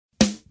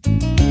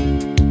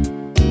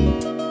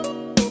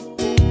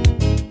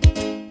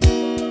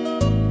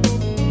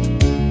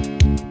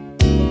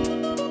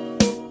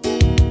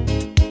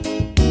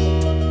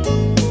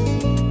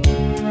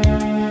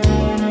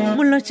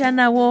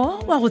motšana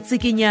wo wa go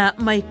tsekenya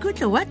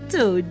maikutlo wa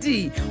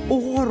todi o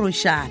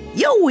goroša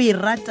yeo o e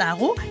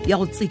ratago ya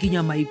go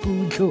tsekenya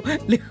maikutlo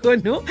le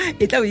gono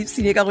e tla o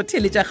ipsine ka go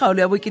theletša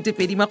kgaolo ya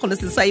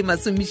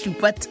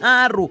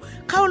bo2,273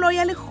 kgaolo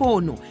ya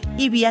lekgono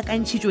e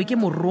beakantšhitšwe ke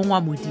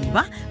morongwa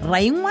modiba ra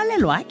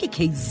engwalelwa ke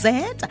KZ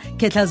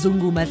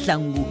Ketlazungu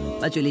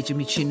Mahlangu ba tšweletše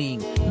metšhineng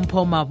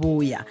Mpho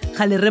Maboya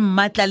ga le re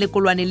mmatla le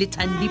kolwane le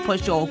Thandipho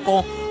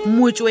Shoko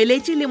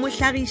motsweletši le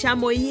mohlagiša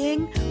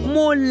moyeng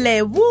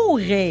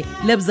Moleboge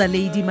Lebza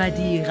Lady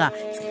Madira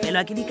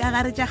tsebelwa ke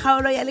dikagare tša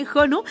kgaolo ya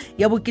lekgono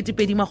ya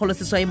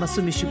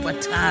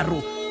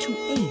bo2,273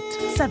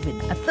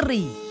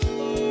 2873.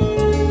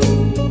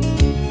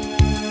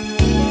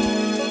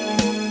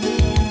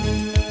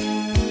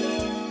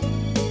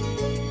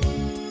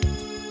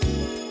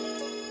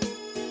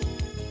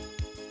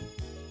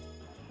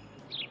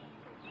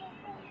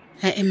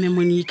 Mme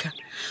Monica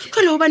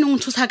ka le bana o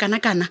nthusa kana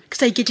ke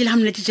sa iketlile ha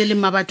mnetije le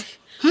mabatho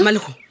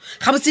Malego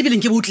ga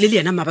botsebileng ke bo utlile le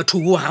yena mabatho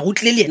go ga o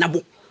tlile le yena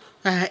bo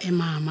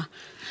mama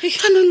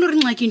kana lo re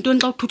nxa ke into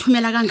nxa o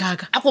thuthumela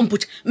kangaka a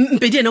komputse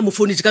mpedi yena mo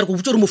phone ka re go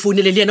botse re mo phone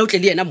le yena o tle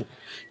le yena mo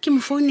ke mo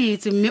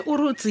phonetse mme o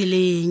re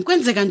tsileng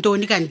kwenzeka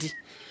ntoni kanti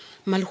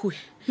Malego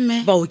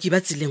mme baoki ba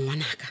tsileng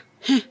ngwanaka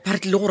ba re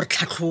tle gore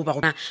tlhatlhoba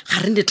gona ga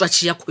re ne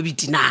twatshi ya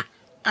COVID na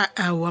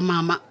awa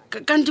mama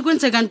kanti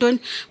kwenzeka ntoni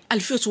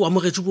Alfios wa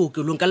mogetse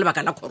bookelong ka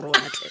lebaka la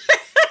corona tle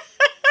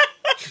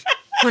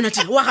bona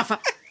tse wa gafa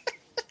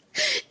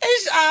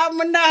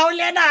mona o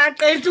le na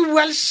qethu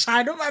bua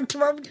leshano batho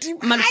ba modimo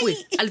Malego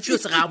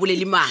Alfios ga a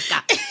bolele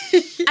maka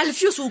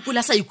Alfios o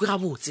kula sa ikwe ga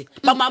botse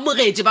ba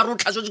mamogetse ba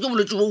rotlhatswe ke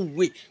bolotse bo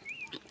uwe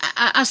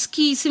a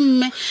skisi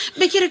mme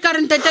be ke re ka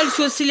re ntata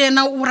Alfios le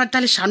ena o rata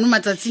leshano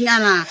matsatsing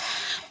ana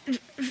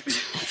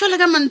fela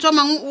ka mantswa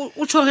mang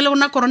o tshogile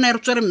bona corona e re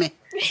tswere mme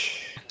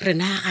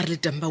rena ga re le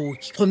tamba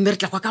oki go mme re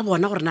tla kwa ka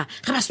bona gore na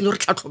ge ba seno re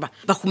tlhatlhoba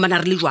ba humana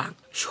re le jwang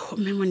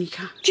mme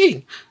Monica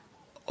keng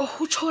o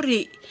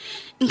tshore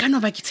nka no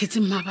ba ke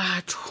tshetse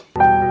mabatho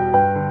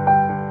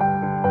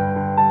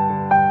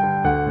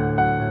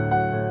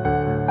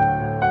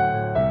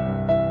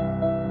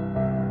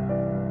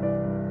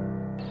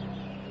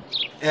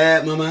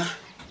mama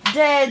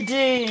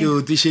Daddy ke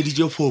o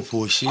tisheditse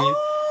phophoše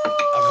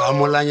ga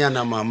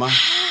molanyana mama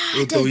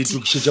o to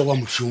itukishetša kwa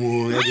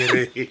mošomong ya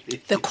kere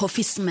The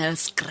coffee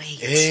smells great.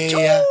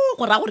 Yeah.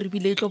 Go ra gore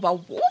bile tlo ba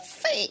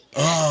bofe.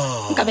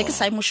 Nka be ke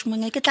sa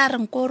moshomong ke tla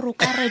reng go ro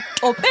ka re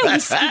tope o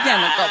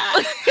sinyana ka.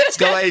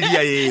 ska ba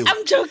idea eo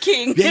I'm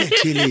joking.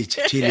 bjale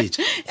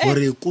tšheletse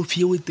gore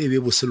kofi o tebe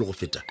bosele go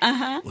feta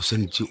o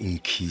swantse o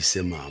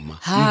nkhise mama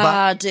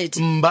Ha,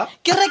 Daddy. mba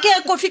Ke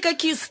reke coffee ka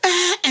kiss.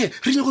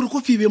 re nye gore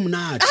kofi e be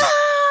monate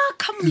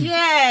Come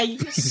here, you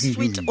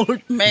sweet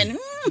old man.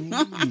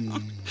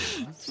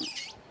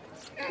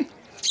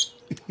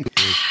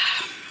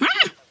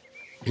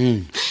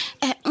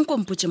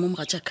 Nkompotse mo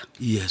mogatšaka.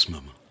 yes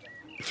mama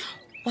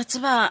Wa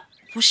tseba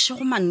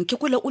bošego man ke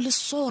kwele o le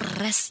so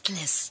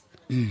restless.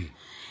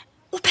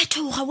 O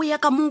phetoga o ya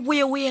ka mo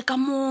o ye ka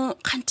mo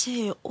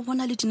kganthe o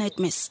bona le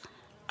di-nightmares.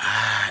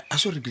 a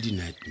so re ke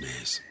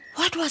di-nightmares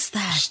What was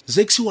that?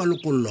 sexy wa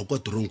lokololwa kwa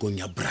toronkong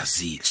ya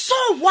Brazil So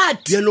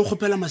what? bjale go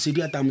phela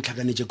Masedi a ta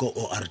motlhakanetse ka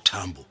OR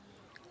Tambo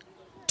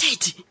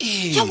Daddy,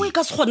 ya o e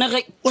ka se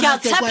kgonege o ke a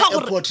late tshepa kwa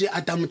gore airport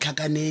a ta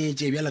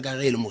motlhakanetse bjale ka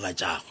ge e le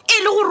mogatšago e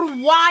le gore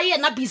why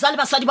yena bisa le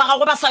basadi ba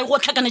gagwe ba sa ye go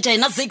tlhakanetša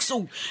yena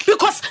Zexo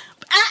because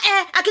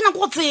a ke na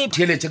go tseba.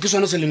 theletša ke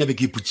sona se lena be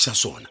ke iputsisa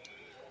sona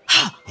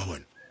wa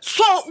bona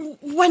So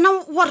wena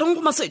wa reng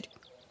go Masedi?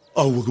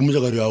 aowe ke motsa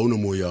ka re a ona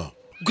mo ya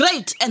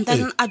Great, and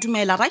then a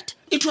dumela, right?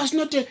 it was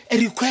not a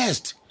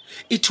request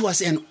it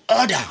was an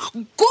order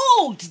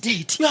Good,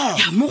 Daddy. Yeah.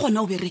 Ya mo gona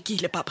o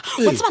berekile papa.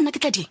 Wa tseba nna ke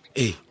tla di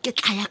ke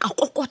tla ya ka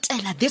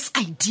kokotela this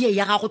idea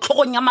ya ga go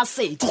tlhogong ya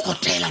Masedi.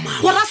 kokotela mama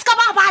Gore ska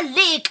ba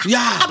leka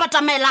Yeah. a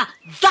batamela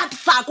that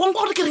thug wa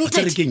gore ke reng ke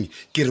re Daddy? keng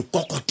ke re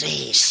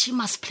kokotela She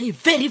must play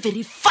very,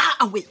 very far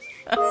away.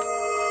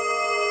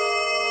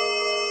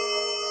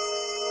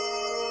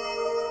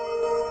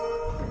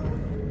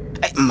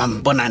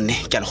 Mam bonane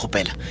ke a le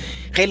gopela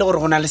ge ile gore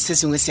gona le se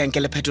sengwe se yang ke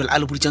le Phetola a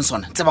le boditseng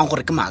sona tsebang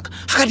gore ke maaka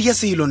ga ka dia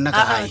se ilo nna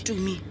ka gae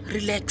Tumi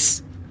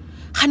relax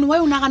gane wa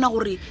yona gana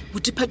gore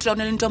botiphetola o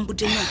ne le ntwang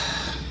boteng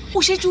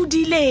o shetse o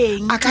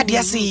dileng a ka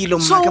dia se ilo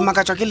mma ke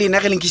makatswa ke lena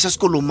ge lenkisa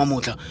sekolong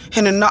mamotla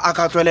hene nna a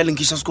ka tlwaela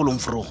lenkisa sekolong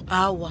forogo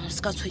awa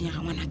se ka tshwenyega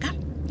ngwanaka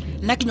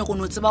nna ke nyako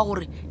no tseba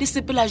gore di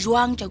sepela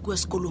jwang tša kua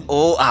sekolong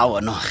o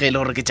a no ge ile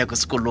gore ke tša ko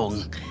sekolong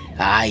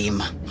ai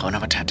ma ga ona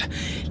bothata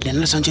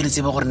lena le swantse le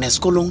tseba gore ne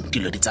sekolong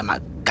dilo di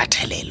tsamaya ka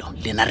thelelo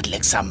lena re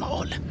relaxa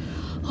maola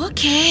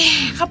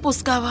okay gape o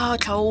se ka ba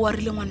otlha o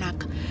warile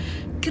ngwanaka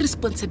ke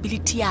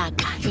responsibility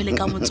yaka jwale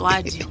ka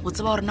motswadi go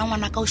tseba gore na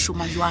ngwanaka o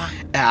šoma jwang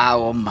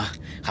ao mma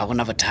ga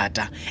gona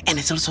bothata ene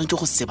se le swantse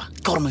go seba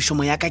ke gore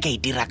mošomo ya ka ke a e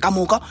dira ka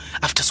moka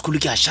after school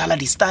ke a šala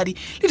di-study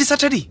le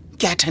di-saturday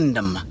ke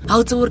attenda mma ga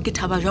o tsebe gore ke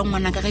thaba jwang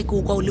ngwanaka ge ke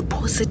o kwa o le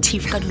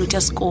positive ka dilo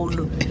tša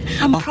sekolo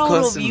I'm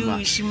proud of you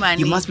ma.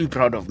 shimane You must be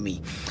proud of me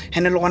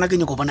ene le gona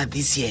ke nyako bona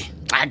this year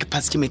a ke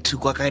passitše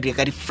matric wa ka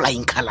ka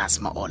di-flying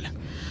colors maola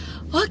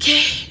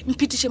Okay,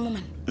 mpitiše mo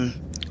man.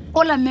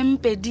 Ola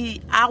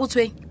mempedi a go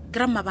tshweng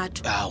grandma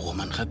batho.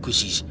 Man ga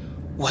kwešiše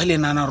wa le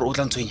nana re o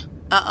tla ntshwenya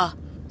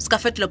Ska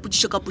fetola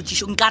putsišo ka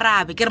putsišo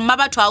nkarabe ke re mma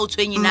batho a o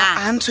tshwenye na.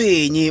 a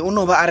ntshwenye o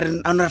no ba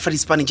a no fa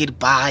di-spanning tše di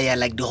baya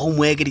like the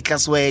homework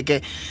di-class work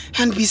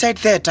and beside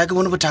that a ke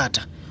bone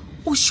bothata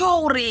O sure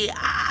gore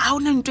a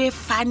ona ntwe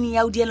funny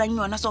ya o dielang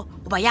yona so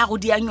ba ya go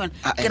diang yona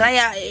ke ra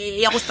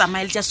ya go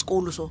tsamaela tša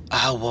sekolo so.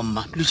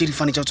 Bomma dilo tše di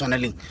fane tša o tshwana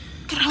leng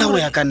ka go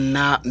ya ka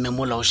nna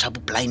memola o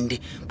shapo blind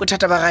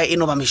bothata ba gae e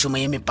no ba mešomo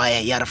ye mepaya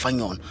ya re fang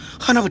yona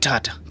gona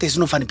bothata there's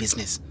no funny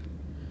business.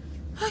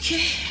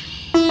 Okay.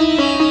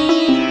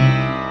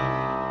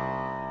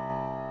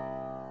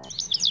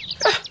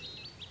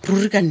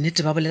 ruri ka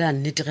nnete ba bolela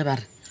nnete ge ba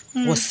re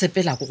go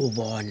sepela go go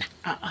bona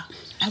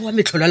a wa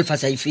metlholo a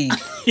lefatshe a e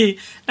fele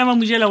na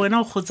mamojela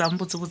wena o kgotsang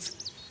botsebotse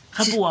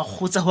gape wa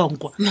kgotsa go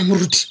ankwa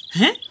mamoruti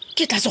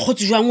ke tla se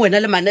kgotse jwang wena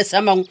le manese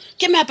a mangwe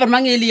ke meaparo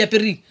mang e le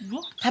yapereng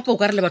gape o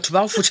ka re le batho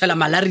ba go fotšhela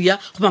malaria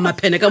go ba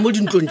maphene ka mo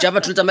dintlong tša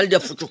batho le tsamale di a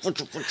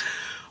fotofotofotso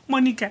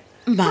monica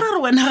gore re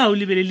wena ga o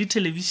lebelele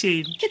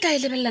televišene ke tla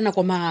e lebelela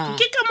nako mang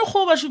ke ka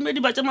mokgwa o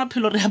bašomedi ba tša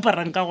maphelo re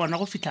aparang ka gona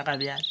go fitlha ga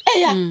bjale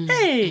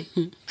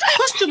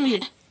costume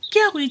ye ke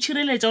ya go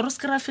itšhireletša gore se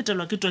ke ra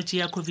fetelwa ke twatši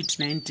ya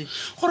COVID-19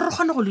 gore re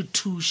kgone go le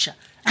thuša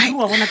a re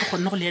wa bona ke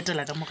kgonne go le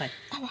etela ka mogae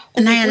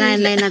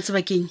naena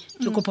tsebakeng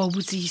ke kopa o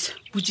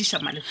botsiša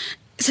male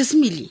se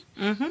semile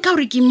ka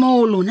gore ke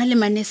mo lona le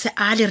manese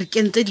a le re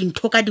kentse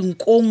dintho ka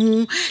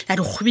dinkong la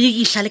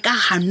dikgwebekiša le ka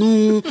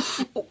ganong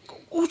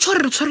o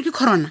tshware re tshware ke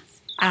corona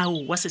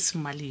wa se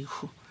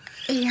semalego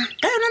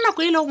ka yona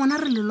nako e le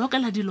gona re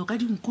lelokela dilo ka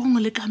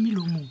dinkong le ka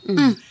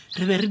melomong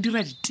re be re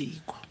dira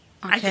diteko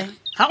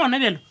ga gona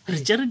bjalo re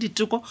tšere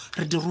diteko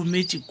re di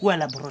rometse kua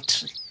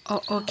laboratory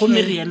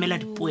gomme re emela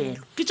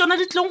dipoelo ke tsona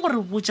di tleng gore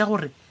botša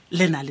gore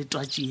le na le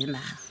twatši ena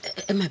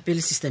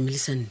mapele sister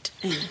Millicent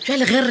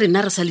jale ge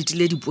rena re sa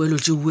letile dipoelo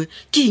tšeue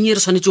ke eng e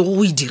re tshwanetse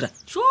go e dira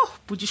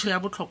potsišo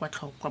ya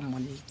botlhokwa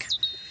monica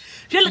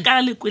jale ka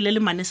le kwele le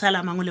manese a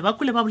la mangwe le ba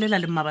kwele ba bolela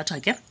le mma batho a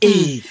kere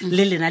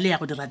le lena le ya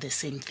go dira the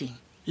same thing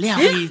le ya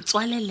go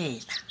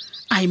itswalelela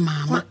ai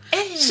mama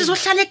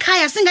sizohlala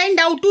ekhaya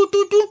singayindawo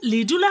tututu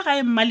le dula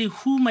gae mma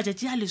lehu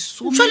matšatši a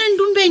lesome tshwale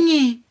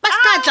ndumbeng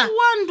basikatla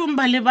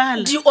ndumba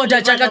lebala di-order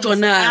tša ka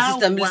tsona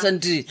sister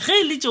Millicent ge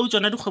e le tšeo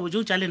tsona dikgwebo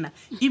tšeo tša lena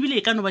ebile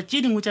e ka no ba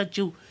tše dingwe tša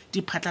tšeo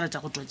di phatlalatša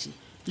go twatšeng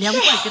le ya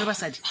bokwa kere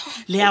basadi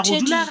le ya go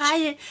dula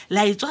gae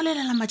la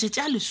itswalelela matšatši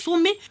a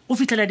lesome go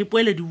fitlhela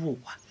dipoelo di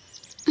boa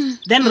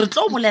then re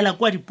tlo bolela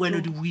kwa dipoelo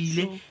di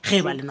buile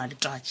ge ba lenwa le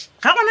twatši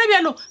ga gona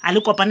bjalo a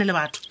le kopane le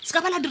batho se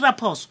ka ba la dira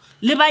phoso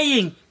le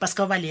baeng ba se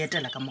ka ba le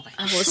etela ka mogae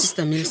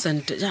sister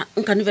Millicent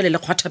nka nefele le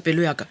kgwatha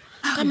pelo yaka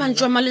ka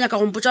mantšo a malenya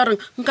ka gompotsa gore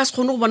nka se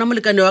kgone go bona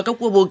molekane wa ka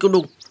kua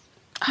bookelong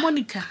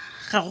monica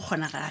ga go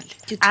kgonagale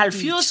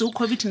alfios o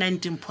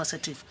COVID-19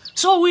 positive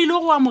so o ile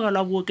go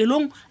amogelwa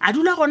bookelong a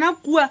dula gona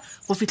kua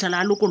go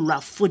fitlhela a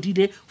lokololwa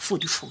fodile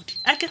 40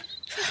 ake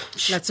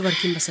la tseba re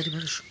keng basadi ba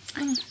rešo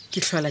ke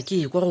tlhola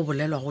ke kwa go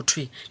bolelwa go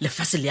thwe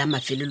lefase le ya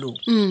mafelelong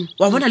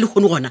wa bona le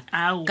kgone gona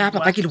ka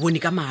papa ke le bone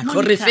ka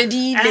matlho re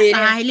fedile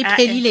le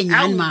phedile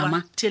nyane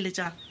mama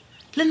theletšana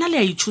lena le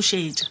a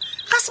itšhošetša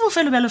ga se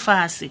bofelo bja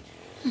lefase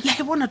le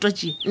e bona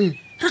twatšie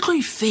re tlo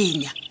e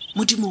fenya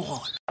modimo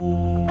gona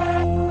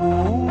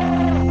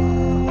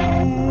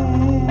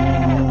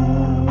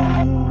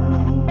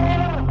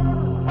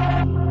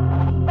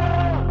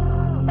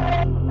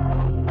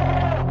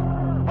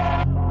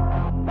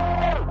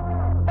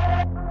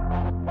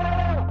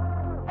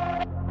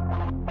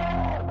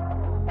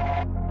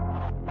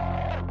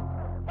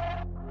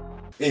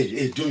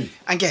Tumi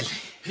Uncle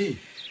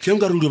tleng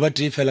ka rulo ba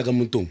tee fela ka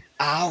motong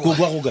go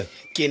kwa go kae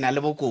ke na le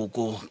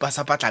bokoko ba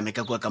sa patlame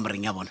ka kua ka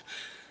moreng ya bona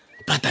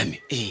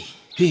patame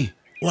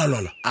wa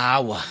lwala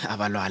a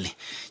ba lwale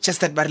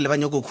just that ba re le ba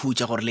nyako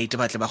khutša gore late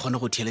batle ba kgone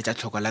go theeletša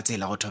tlhoko la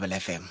tsela go Thobela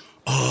FM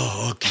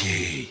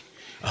okay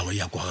awa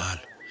ya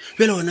kwagala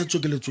bjale wena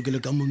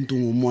tsokele ka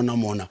montong o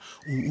mona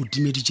o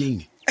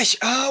timeditšeng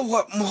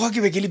mokgwa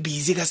ke be ke le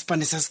busy ka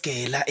sepane sa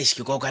skela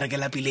ke kwa o ka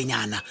rekela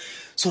pilenyana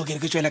so ke re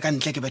ke tswela ka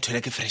ntle ke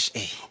bethwela ke fresh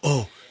air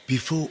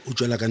before o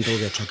tswela ka ntle o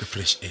bethwa ke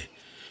fresh air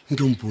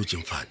nke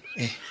mpotseng fane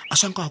a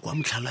sanka kwa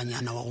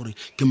motlhalanyana wa gore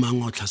ke mang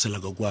o tlhasela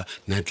ka kwa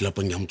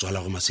nightlapong ya motswala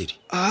go Masedi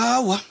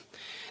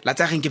la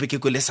tsageng ke be ke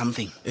kwele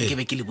something ke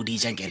be ke le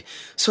boditša nkele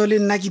so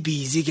le nna ke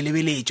busy ke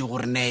lebeletse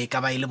gore ne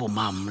ka ba e le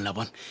bomam la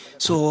bona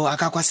so a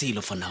ka kwa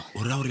selo for now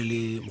o ra gore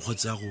le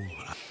mogotsi ya go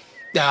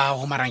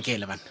go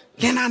marankele bana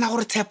le nana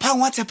gore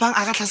tshepang a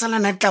ka tlhasela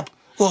nightclub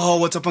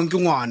wa tshepang ke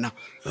ngwana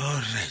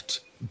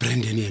alright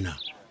Brandon yena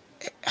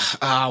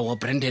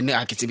Brandon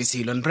a ke tsebe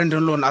selo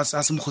Brandon lona a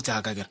se mogotsi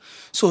aka kere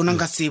so ona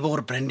nka tsebe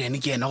gore Brandon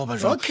ke yena go ba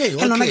jwa ke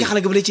lona ke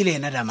gale ke boletse le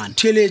yena damane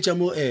theletša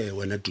mo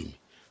wena Tumi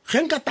ge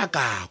nka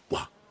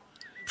takakwa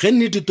ge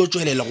nnete to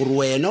tswelela gore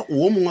wena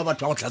o mongwe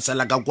batho ba go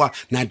tlhasela ka kwa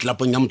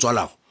nightlapong ya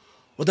motswalago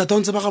o tata o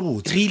ntse ba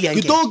gabotse Really,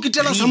 ke uncle? to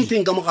ketela Really?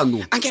 something ka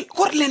moganong Uncle,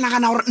 gore le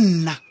nagana gore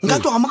nna nka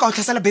tloga mo ka o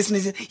tlhasela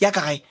business ya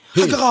ka gae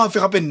ga ke gafe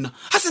gape nna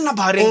ga se nna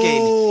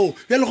barenkele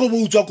ya le go bo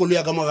utswa koloi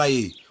ya ka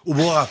mogaeng o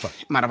bo gafa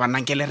mara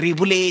banankele re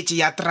boletse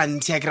ya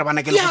transi ya ke re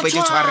bana ke le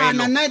gopetse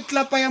tshwarelo night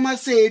club ya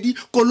Masedi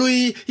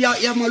koloi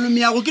ya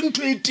malome yago ke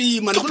ntho e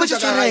tima Gopetse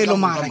tshwarelo,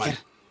 mara kere.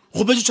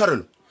 gopetse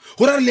tshwarelo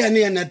go ra re le yane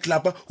ya night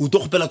club o to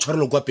gopela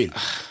tshwarelo kwa pele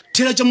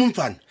thela tša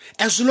momfana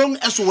as long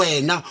as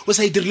wena o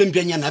sa idirile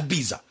mpianyana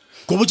biza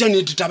go botša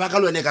nnete taba ka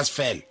le wena e ka se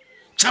fela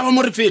tšhaba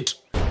mo re feta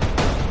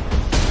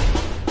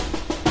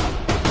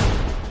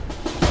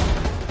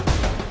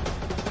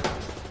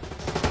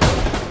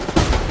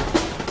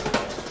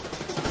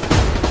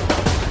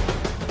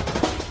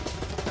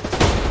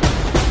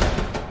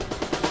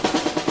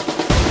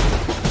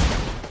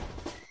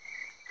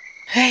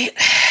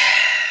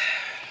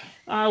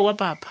aowa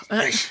papa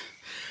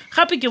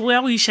gape ke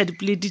boya go iša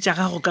dipoledi tša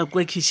gago ka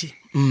kua kitchen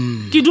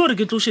ke di gore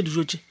ke tloše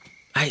dijo tše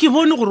ke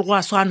bone gore go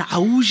a swana a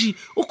oje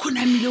o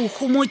khonamile o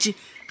gomotse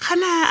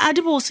gana a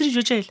di bose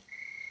dijo tšele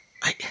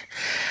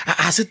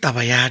a se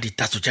taba ya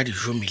ditatso tša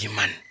dijo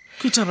melemane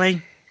ke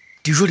tabaeng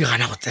dijo di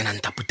gana go tsena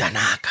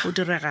ntaputanaka o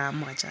direga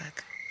moga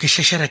jaaka ke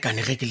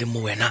šešerekane ge ke le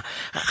mo wena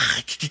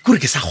kore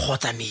ke sa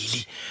kgotsa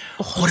mele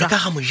gore ka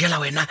ga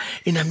mojela wena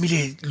e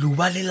namile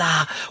luba le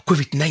la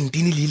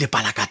COVID-19 le ile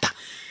palakata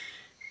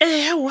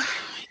ewa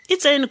e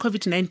tsene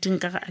COVID-19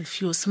 ka ga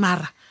Alfios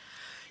mara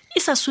e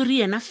sa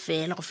swere yena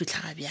fela go fitlha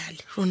ga bjale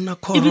Rona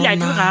ebile a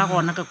di corona. ga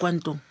gona ka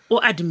kwantong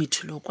o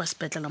admitile kwa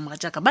sepetlela moga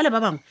jaaka ba le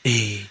ba bangwe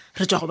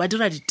re tswa go ba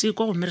dira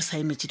diteko gomme re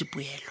sa emetse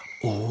dipoelo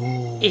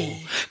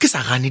ke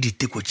sa gane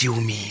diteko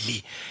tšeo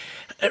mele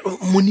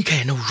monica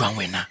yena o jwang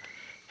wena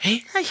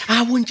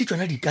a bontse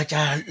tsona dika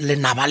tša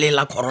lenaba le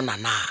la corona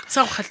na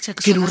sa go kgatlhisa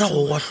ke dira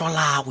go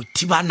gohlola go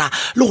thibana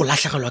le go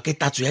latlhegelwa ke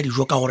tatso ya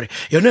dijo ka gore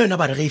yona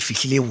ba re ge e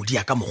fihlile e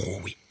bodia ka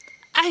mogowe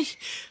ai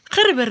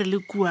ge re be re le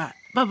kua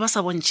ba ba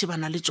sa bontšhe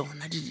bana le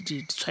tsona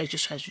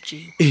ditshwaetso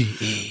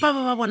tšeo ba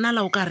ba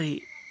bonala o ka re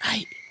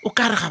ai o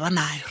ka re ga ba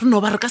nayo re no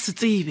ba re ka se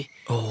tsebe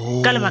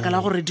ka lebaka la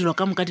gore dilo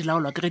ka moka di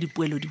laolwa ke ge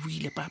dipoelo di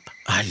buile papa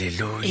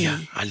halleluja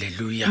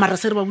halleluja mara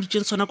se re ba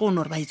boditseng sona ko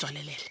one gore ba e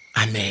tswalelele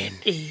amen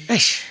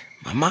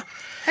mama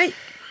hai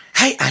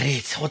hai a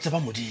retse go tseba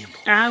modimo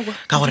awa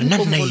ka gore nna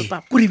ye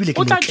kore ebile ke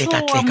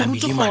motleka-tleka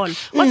melema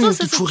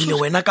ke tshogile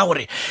wena ka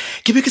gore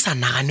ke be ke sa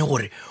nagane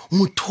gore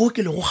motho o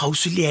ke le go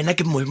gausi le yena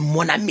ke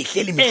mona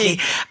metlhe le metlhe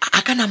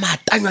a ka na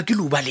maatanywa ke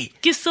leuba le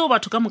ke seo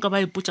batho ka moka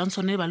ba ipotsang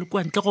sone ba le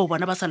kua ntle go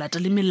bona ba sa lata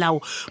le melao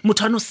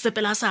motho a no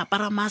sepela a sa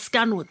apara maske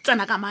a no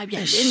tsena ka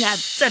mabjaleng a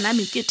tsena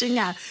meketeng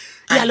ya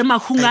le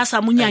mahung a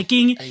sa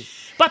monyakeng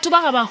batho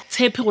ba ga ba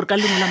tshepe gore ka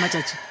lengwe la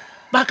matšatši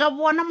ba ka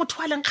bona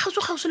motho wa leng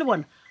kgauso le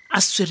bona a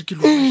swere ke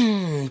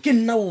lone ke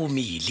nna o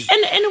mele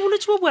ene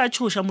bolwetse bo bo a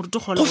tshoša moruti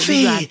Go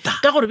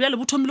feta. ka gore bjale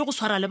bo thomile go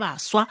swara le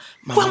baswa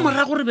kwa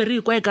morago re be re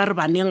ekwa e ka re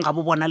baneng ga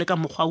bo bona le ka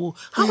mokgwa o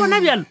ga gona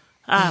bjalo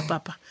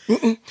papa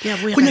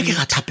go nyake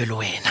ga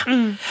thapelo wena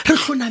re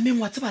hlonameng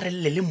wa tseba re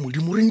le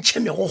modimo re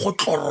ntšhe mego go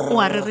tlorro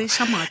Wa re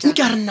reša moja.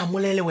 nke a re nna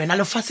molele wena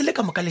lefase le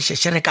ka moka le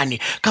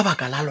šešerekane ka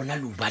baka la lona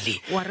leuba le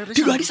Wa re reša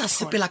dilo a di sa moja.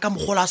 sepela ka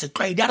mogolo a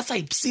setlwaedi a re sa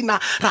ipsina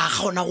ra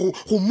kgona go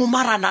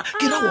momarana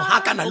ke ra go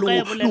hakana o ka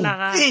e bolela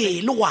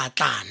gape. le go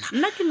atlana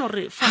nna ke no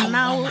re for Aowa,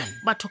 now man.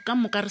 batho ka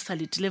moka re sa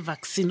letile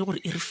vaccine gore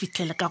e re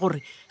fitlhele ka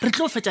gore re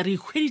tlo fetsa re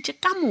ikgweditše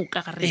ka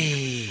moka ga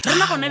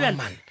rena gone aowa, bjale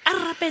man. a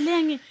re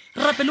rapeleng re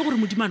rapele gore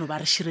modimano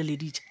ba re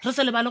šireleditše re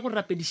se lebale gore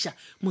rapediša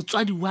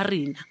motswadi wa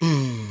rena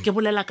ke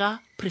bolela ka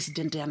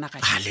presidente ya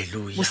naga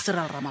halleluja bo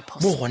Cyril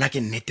Ramaphosa mo gona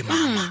ke nnete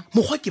mama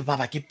mokgwa ke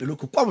baba ke pelo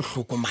ke kwa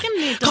bohloko mane Ke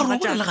nnete, ka gore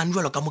mogatšaka. go le gane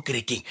jalo ka mo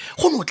kerekeng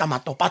go ne o tla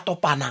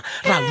matopatopana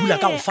ra dula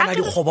ka go fana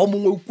dikgoba o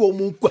mongwe o kua o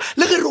mongwe kua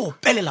le ge re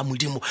opelela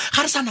modimo ga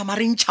re sa nama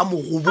re ntšha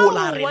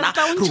mogobola rena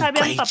re o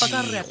bjang papa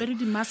ka re apere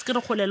dimaske re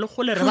gole le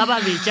gole re ba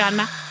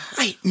babejana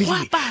ai meleme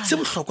Go apara. se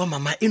bohlokwa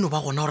mama eno ba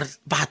gona gore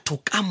batho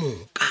ka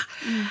moka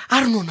a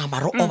re no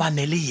nama re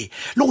obamele ye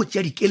le go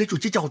tšea dikeletso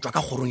tše tša go tswa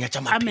ka kgorong ya tša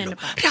maphelo Amen,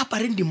 Papa. re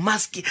apareng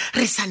dimaske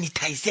re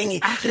sanitizeng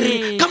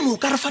Age. ka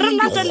moka re faneng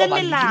Re latele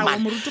dikgoba melao,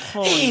 ledimane. moruti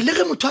kgole. Le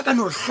ge motho a ka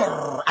no re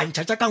hlorr a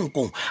ntšhatša ka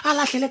nkong a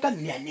latlhele ka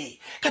mmeaneng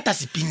ka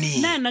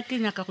tasepineng nna ena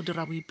ke nyaka go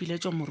dira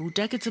boipiletso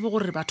moruti a ke tsebe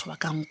gore batho ba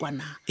ka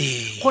nkwana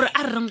Ee. gore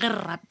a re reng ge re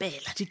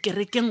rapela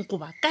dikerekeng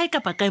goba kae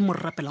kapa kae mo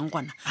re rapelang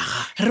gona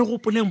re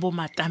gopoleng bo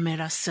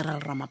matamela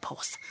Cyril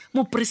Ramaphosa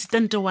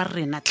mopresidente wa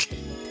rena tlhe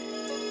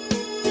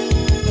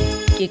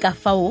ke ka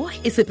fao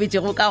e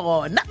sepetšego ka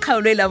gona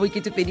kgaolo e la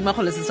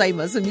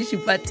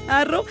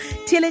bo2edimagoloseswaimasomešupataro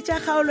theeletša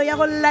kgaolo ya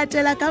go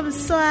latela ka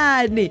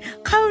mswane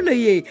kgaolo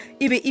ye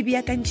e be e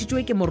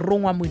beakantšhitšwe ke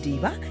morongwa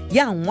modiba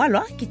ya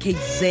ngwalwa ke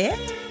KZ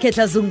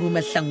ketlazungu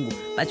mahlangu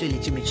ba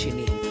tsweletše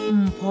metšhineng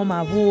mpho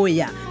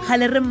maboya ga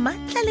le re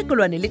maatla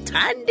lekolwane le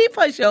thandi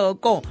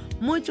phošoko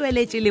mo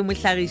tsweletše le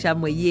mohlagiša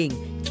moyeng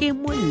ke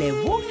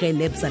moleboge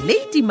lebza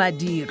lady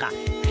madira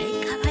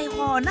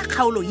gona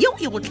kgaolo yeo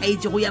e go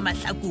tlaetšego ya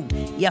mahlakong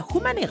ya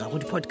humanega go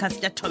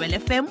di-podcast tša Thobel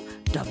FM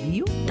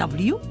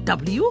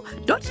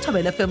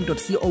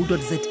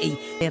www.thobelfm.co.za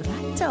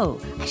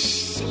lerato a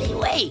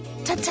šhelewe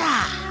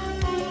thata